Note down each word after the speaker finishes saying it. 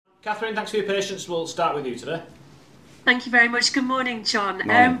Catherine, thanks for your patience. We'll start with you today. Thank you very much. Good morning, John.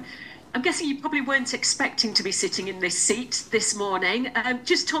 Morning. I'm guessing you probably weren't expecting to be sitting in this seat this morning.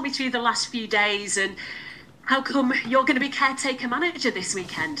 Just talk me through the last few days and how come you're going to be caretaker manager this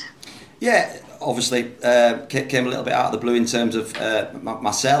weekend? Yeah, obviously came a little bit out of the blue in terms of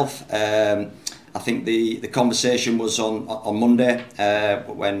myself. I think the conversation was on Monday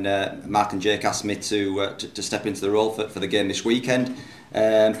when Mark and Jake asked me to step into the role for the game this weekend.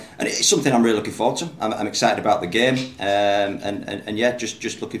 And it's something I'm really looking forward to. I'm excited about the game, and yeah,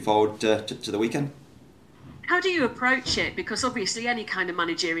 just looking forward to the weekend. How do you approach it? Because obviously any kind of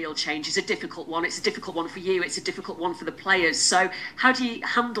managerial change is a difficult one. It's a difficult one for you. It's a difficult one for the players. So how do you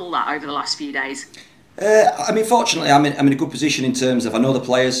handle that over the last few days? Fortunately, I'm in a good position in terms of I know the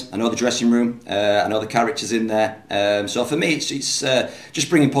players, I know the dressing room, I know the characters in there. So for me, it's just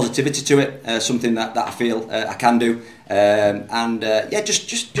bringing positivity to it, something that I feel I can do.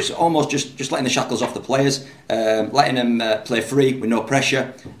 Just almost letting the shackles off the players, letting them play free with no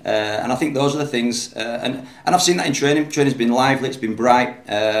pressure, and I think those are the things. And I've seen that in training. Training's been lively, it's been bright,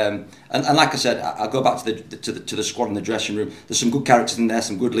 and like I said, I go back to the squad in the dressing room. There's some good characters in there,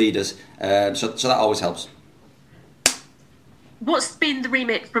 some good leaders, so that always helps. What's been the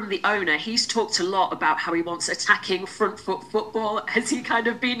remit from the owner? He's talked a lot about how he wants attacking front foot football. Has he kind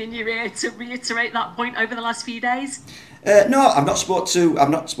of been in your ear to reiterate that point over the last few days? No, I've not spoke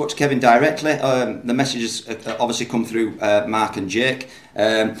to Kevin directly. The messages obviously come through Mark and Jake.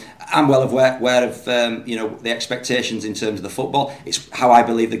 I'm well aware of the expectations in terms of the football. It's how I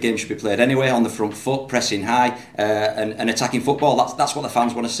believe the game should be played anyway, on the front foot, pressing high, and attacking football. That's what the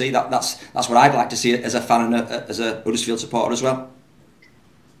fans want to see. That's what I'd like to see as a fan and as a Huddersfield supporter as well.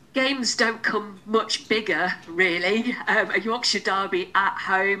 Games don't come much bigger, really. A Yorkshire derby at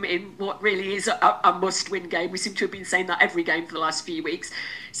home in what really is a must-win game. We seem to have been saying that every game for the last few weeks.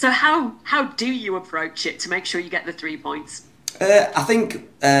 So how do you approach it to make sure you get the 3 points? I think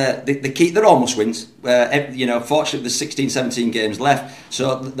the key, they're almost wins. Fortunately there's 16, 17 games left,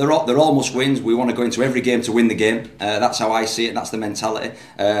 so they're almost wins. We want to go into every game to win the game. That's how I see it, and that's the mentality.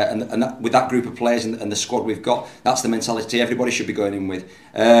 And that, with that group of players and the squad we've got, that's the mentality everybody should be going in with.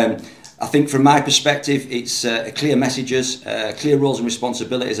 I think from my perspective, it's clear messages, clear roles and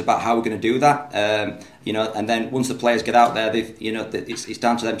responsibilities about how we're going to do that. And then once the players get out there, it's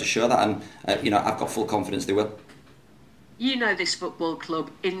down to them to show that, and I've got full confidence they will. You know this football club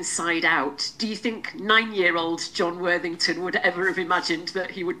inside out. Do you think 9-year-old John Worthington would ever have imagined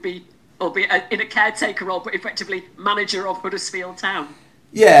that he would be, albeit in a caretaker role, but effectively manager of Huddersfield Town?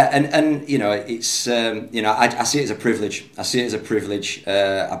 Yeah, and it's I see it as a privilege.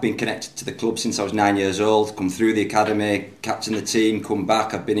 I've been connected to the club since I was 9 years old. Come through the academy, captain the team, come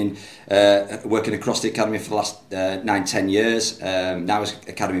back. I've been working across the academy for the last 9-10 years. Now as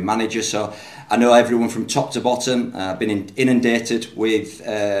academy manager, so I know everyone from top to bottom. I've been inundated with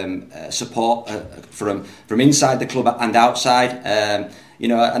support from inside the club and outside. And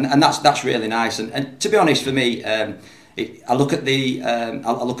that's really nice. And to be honest, for me. I look at the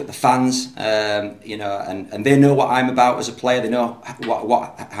fans, and they know what I'm about as a player. They know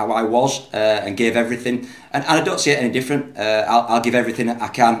how I was and gave everything, and I don't see it any different. I'll give everything I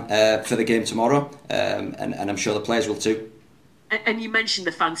can for the game tomorrow, and I'm sure the players will too. And you mentioned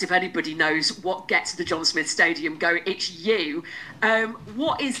the fans. If anybody knows what gets the John Smith Stadium going, it's you.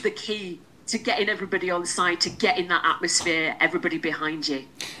 What is the key to getting everybody on side, to getting that atmosphere, everybody behind you?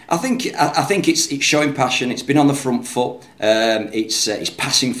 I think it's showing passion. It's been on the front foot. It's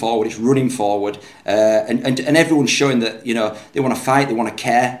passing forward. It's running forward, and everyone's showing that they want to fight, they want to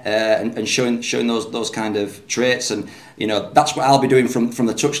care, and showing those kind of traits. And that's what I'll be doing from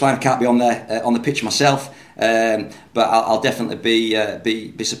the touchline. I can't be on the pitch myself, but I'll definitely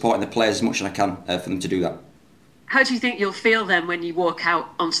be supporting the players as much as I can for them to do that. How do you think you'll feel then when you walk out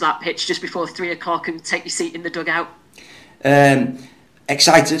onto that pitch just before 3 o'clock and take your seat in the dugout?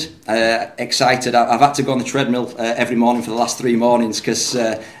 Excited. I've had to go on the treadmill every morning for the last 3 mornings because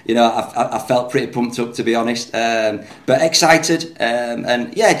I've felt pretty pumped up, to be honest. But excited,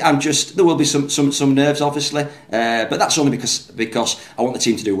 and yeah, there will be some nerves, obviously, but that's only because I want the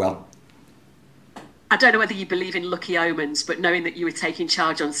team to do well. I don't know whether you believe in lucky omens, but knowing that you were taking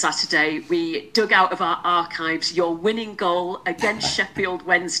charge on Saturday, we dug out of our archives your winning goal against Sheffield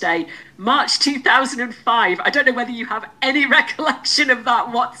Wednesday, March 2005. I don't know whether you have any recollection of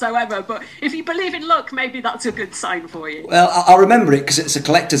that whatsoever, but if you believe in luck, maybe that's a good sign for you. Well, I'll remember it because it's a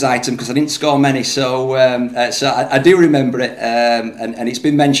collector's item because I didn't score many, so I do remember it, and it's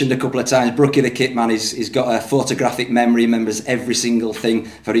been mentioned a couple of times. Brookie, the kitman, he's got a photographic memory, remembers every single thing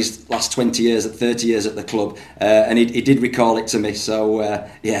for his last 20 years, 30 years years at the club, and he did recall it to me. So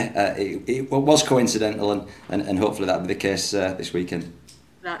it was coincidental, and hopefully that'll be the case this weekend.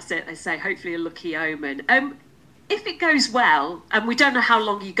 That's it, they say. Hopefully a lucky omen. If it goes well, and we don't know how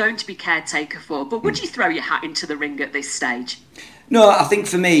long you're going to be caretaker for, but would you throw your hat into the ring at this stage? No, I think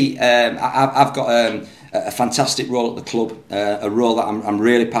for me, I've got a fantastic role at the club, a role that I'm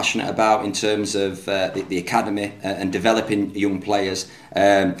really passionate about in terms of the academy and developing young players,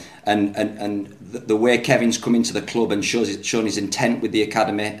 and the way Kevin's come into the club and shown his intent with the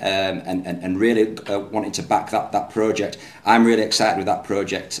academy, and really wanting to back that project. I'm really excited with that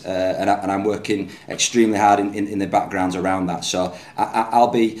project, and I'm working extremely hard in the backgrounds around that. So I'll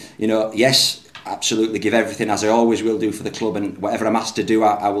be, yes, absolutely give everything, as I always will do for the club, and whatever I'm asked to do,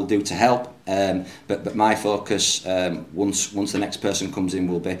 I will do to help. But my focus, once the next person comes in,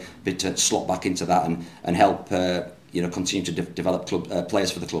 will be to slot back into that and help continue to develop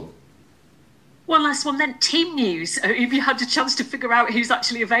players for the club. One last one then, team news. Have you had a chance to figure out who's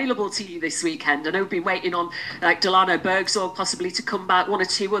actually available to you this weekend? I know we've been waiting on Delano Bergsor possibly to come back, one or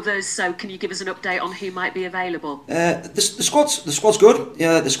two others. So can you give us an update on who might be available? The squad's good.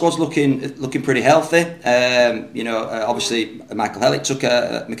 Yeah, the squad's looking pretty healthy. Obviously Michael Hellick took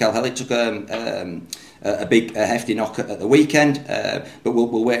a big hefty knock at the weekend, but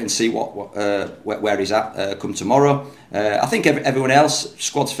we'll wait and see where he's at come tomorrow. I think everyone else,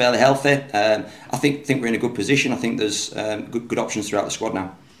 squad's fairly healthy. I think we're in a good position. I think there's good options throughout the squad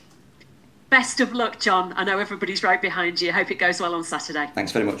now. Best of luck, John. I know everybody's right behind you. Hope it goes well on Saturday.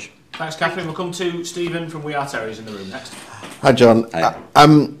 Thanks very much. Thanks, Catherine. We'll come to Stephen from We Are Terriers in the room next. Hi, John.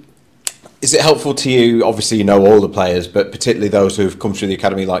 Is it helpful to you? Obviously, you know all the players, but particularly those who've come through the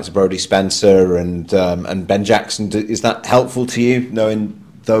academy, like Brodie Spencer and Ben Jackson. Is that helpful to you, knowing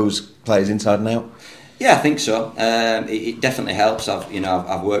those players inside and out? Yeah, I think so. It definitely helps.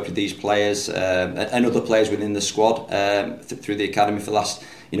 I've worked with these players and other players within the squad through the academy for the last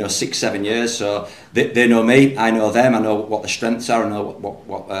 6-7 years. So they know me, I know them, I know what the strengths are, I know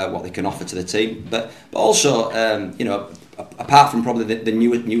what they can offer to the team. But also, apart from probably the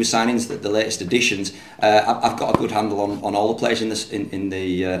newer signings, the latest additions, I've got a good handle on all the players in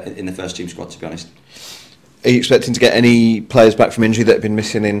the first team squad. To be honest. Are you expecting to get any players back from injury that have been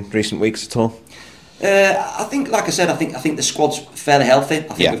missing in recent weeks at all? I think, like I said, I think the squad's fairly healthy.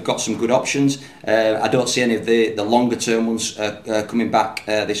 I think we've got some good options. I don't see any of the longer term ones coming back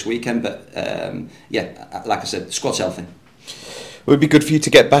this weekend. But like I said, the squad's healthy. It would be good for you to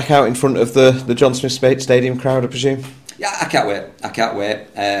get back out in front of the John Smith Stadium crowd, I presume. Yeah, I can't wait.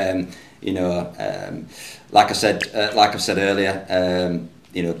 Like I've said earlier.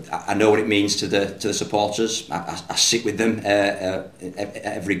 I know what it means to the supporters. I sit with them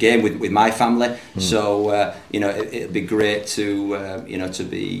every game with my family. So it'd be great to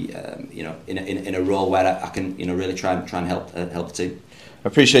be in a role where I can really try and help the team. I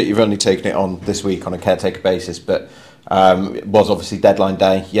appreciate you've only taken it on this week on a caretaker basis, but it was obviously deadline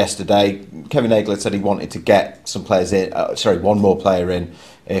day yesterday. Kevin Nagle said he wanted to get some players in. One more player in,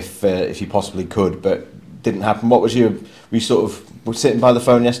 if he possibly could, but didn't happen. What was were you sort of sitting by the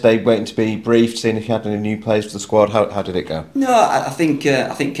phone yesterday, waiting to be briefed, seeing if you had any new players for the squad? How did it go? No, I think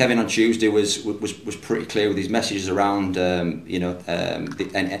Kevin on Tuesday was pretty clear with his messages around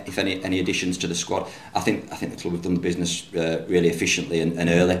if any additions to the squad. I think the club have done the business really efficiently and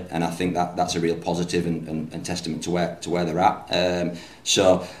early, and I think that's a real positive and testament to where they're at.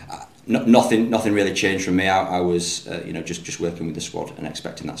 Nothing really changed from me. I was just working with the squad and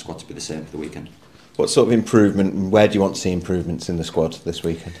expecting that squad to be the same for the weekend. What sort of improvement, and where do you want to see improvements in the squad this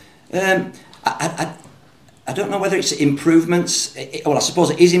weekend? I don't know whether it's improvements. I suppose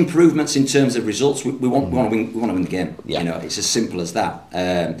it is improvements in terms of results. We want to win the game. Yeah. It's as simple as that.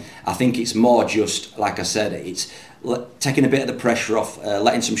 I think it's more just, like I said, it's taking a bit of the pressure off,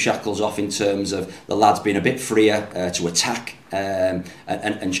 letting some shackles off in terms of the lads being a bit freer to attack and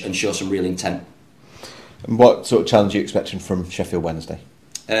show some real intent. And what sort of challenge are you expecting from Sheffield Wednesday?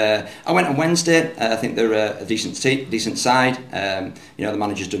 I went on Wednesday. I think they're a decent side. The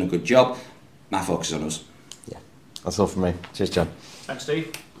manager's done a good job. My focus is on us. Yeah, that's all from me. Cheers, John. Thanks,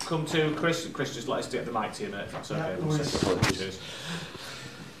 Steve. Come to Chris. Chris, just let us get the mic to you, mate, if that's okay. Yeah,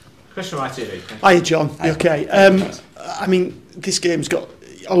 Chris from ITV. Hi, John. You okay? This game's got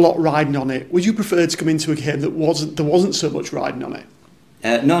a lot riding on it. Would you prefer to come into a game that wasn't so much riding on it?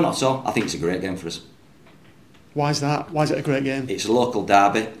 No, not at all. I think it's a great game for us. Why is that? Why is it a great game? It's a local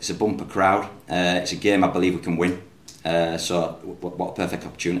derby. It's a bumper crowd. It's a game I believe we can win. So what a perfect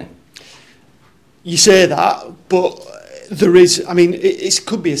opportunity. You say that, but There is, I mean, it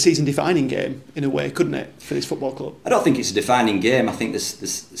could be a season-defining game in a way, couldn't it, for this football club? I don't think it's a defining game. I think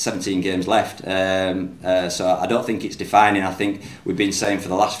there's 17 games left, so I don't think it's defining. I think we've been saying for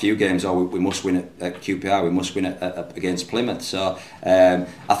the last few games, we must win at QPR, we must win against Plymouth. So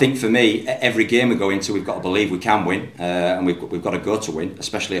I think for me, every game we go into, we've got to believe we can win, and we've got to go to win,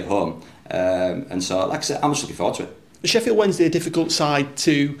 especially at home. And so, like I said, I'm just looking forward to it. Sheffield Wednesday, a difficult side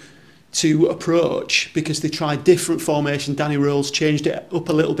to approach because they tried different formation. Danny Rowles changed it up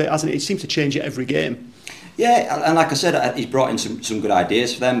a little bit, hasn't it? He seems to change it every game. Yeah, and like I said, he's brought in some good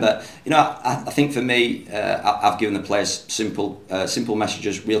ideas for them. But I think for me, I've given the players simple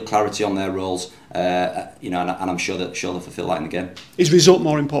messages, real clarity on their roles. And I'm sure they'll fulfil that in the game. Is result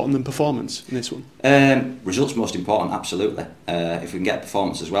more important than performance in this one? Results most important, absolutely. If we can get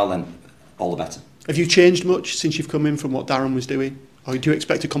performance as well, then all the better. Have you changed much since you've come in from what Darren was doing? Or do you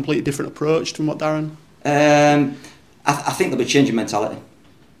expect a completely different approach from what Darren? I think there'll be a change in mentality.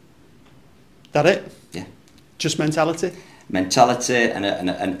 That it? Yeah. Just mentality? Mentality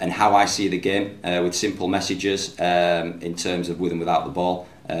and how I see the game with simple messages in terms of with and without the ball.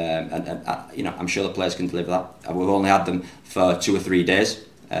 I'm sure the players can deliver that. We've only had them for 2 or 3 days.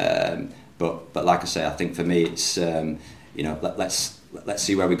 But like I say, I think for me it's let's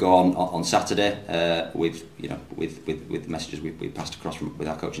see where we go on Saturday with the messages we passed across with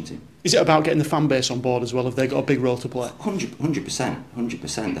our coaching team. Is it about getting the fan base on board as well? Have they got a big role to play?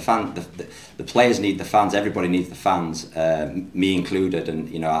 100%. The players need the fans. Everybody needs the fans, me included. And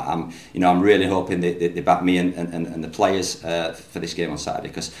I'm really hoping they back me and the players for this game on Saturday,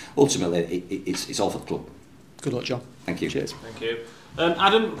 because ultimately it's all for the club. Good luck, John. Thank you. Cheers. Thank you.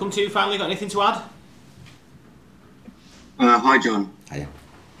 Adam, come to you finally. Got anything to add? Hi, John. Hiya.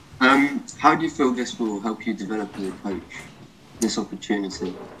 How do you feel this will help you develop as a coach, this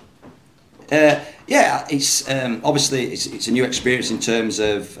opportunity? It's obviously it's a new experience in terms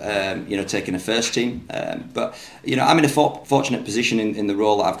of taking a first team, but I'm in a fortunate position in the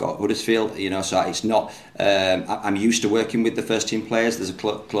role that I've got at Huddersfield. So it's not. I'm used to working with the first team players. There's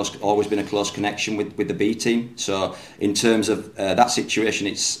always been a close connection with the B team. So in terms of that situation,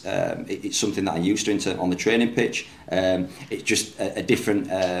 it's something that I'm used to on the training pitch. It's just a different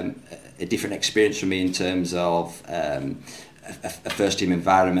experience for me in terms of. A first team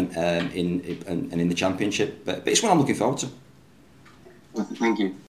environment in the Championship, but it's what I'm looking forward to. Thank you.